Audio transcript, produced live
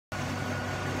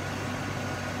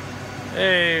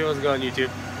Hey, what's going on YouTube?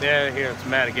 Yeah, here it's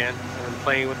Matt again. I'm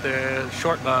playing with the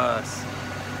short bus.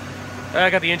 I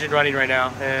got the engine running right now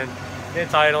and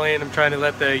it's idling. I'm trying to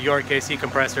let the York AC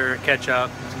compressor catch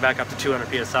up. It's back up to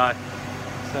 200 psi.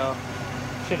 So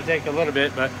should have taken a little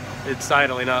bit, but it's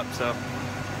idling up. So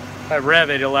if I rev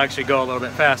it, it'll actually go a little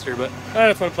bit faster. But I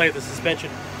just want to play with the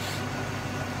suspension.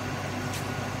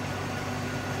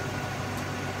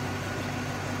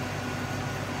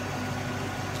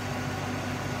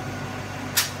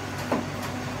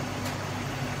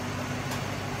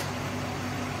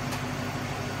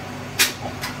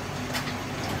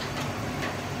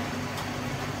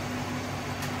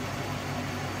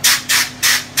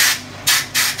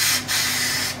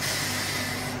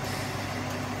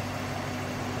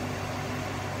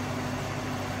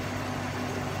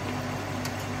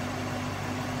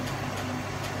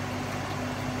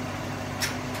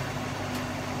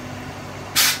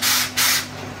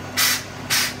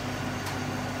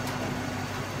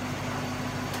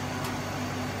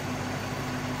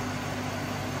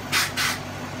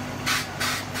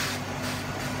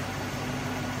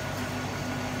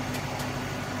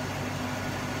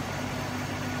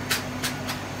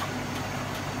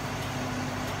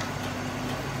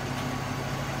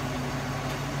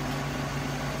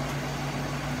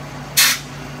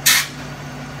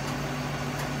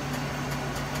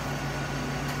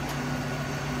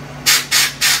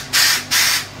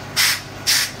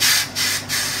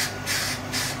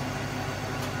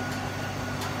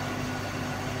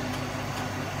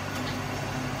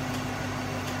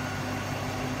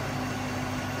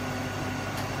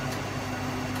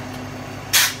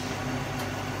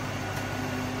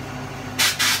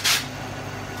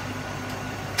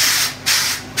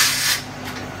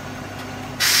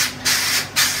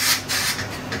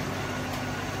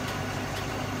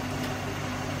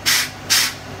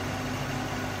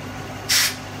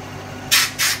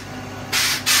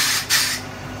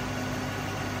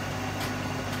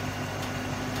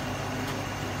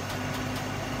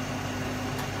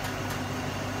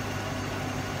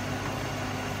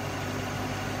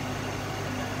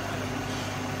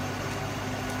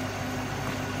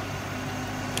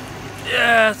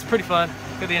 Yeah, it's pretty fun.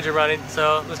 Got the engine running,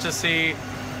 so let's just see.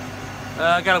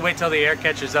 I gotta wait till the air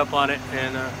catches up on it,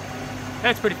 and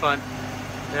that's pretty fun.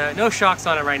 No shocks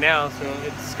on it right now, so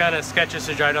it's kind of sketchy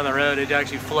to drive down the road. It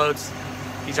actually floats.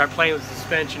 You start playing with the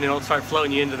suspension, and it'll start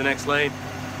floating you into the next lane.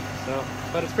 So,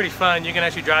 but it's pretty fun. You can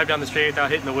actually drive down the street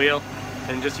without hitting the wheel,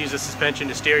 and just use the suspension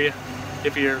to steer you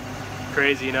if you're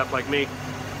crazy enough like me.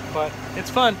 But it's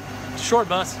fun. It's a short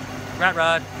bus, rat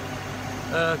rod,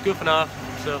 goofing off.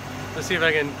 So let's see if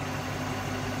I can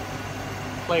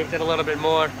play with it a little bit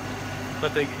more.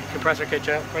 Let the compressor catch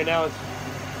up. Right now it's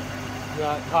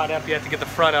not caught up. You have to get the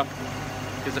front up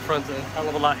because the front's a hell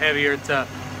of a lot heavier. It's the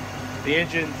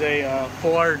engine's a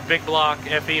Ford big block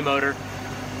FE motor.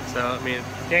 So I mean,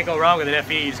 can't go wrong with an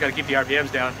FE. You just got to keep the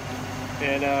RPMs down,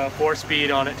 and 4-speed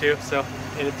on it too. So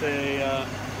and it's a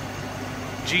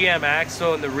GM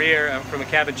axle in the rear from a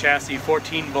cabin chassis,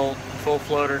 14-volt full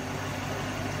floater.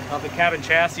 The cabin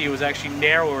chassis was actually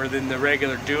narrower than the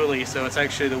regular dually, so it's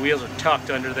actually, the wheels are tucked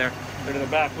under there. Under the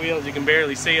back wheels, you can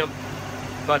barely see them,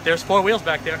 but there's 4 wheels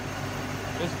back there.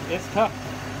 It's tough.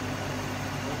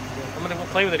 I'm gonna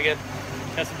play with it again.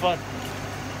 Have some fun.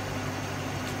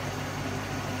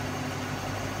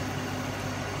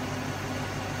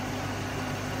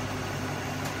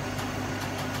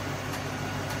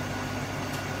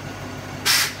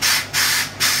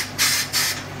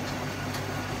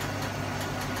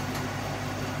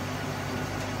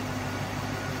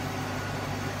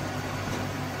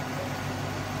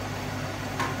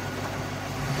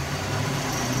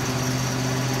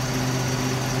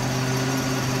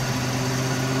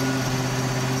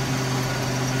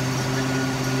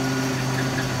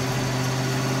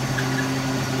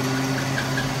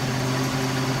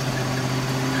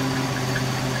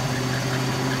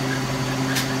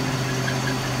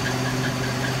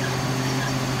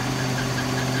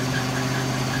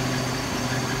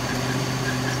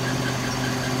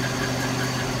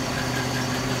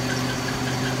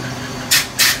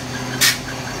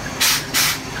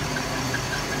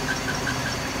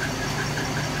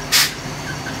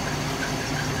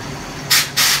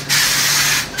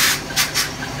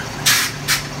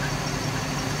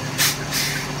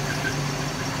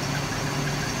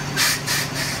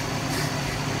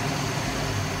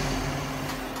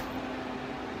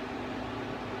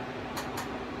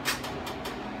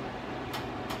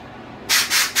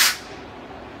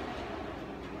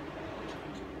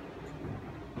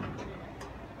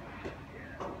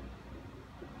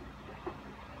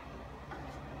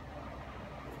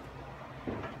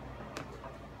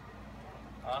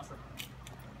 Awesome.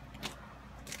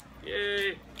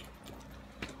 Yay.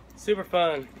 Super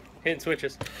fun hitting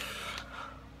switches.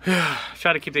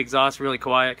 Try to keep the exhaust really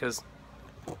quiet because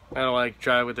I don't like to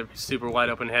drive with a super wide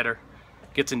open header.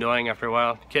 Gets annoying after a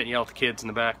while. Can't yell at the kids in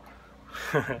the back.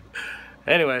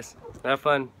 Anyways, have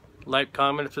fun. Like,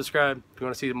 comment, and subscribe if you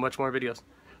want to see much more videos.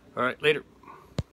 Alright, later.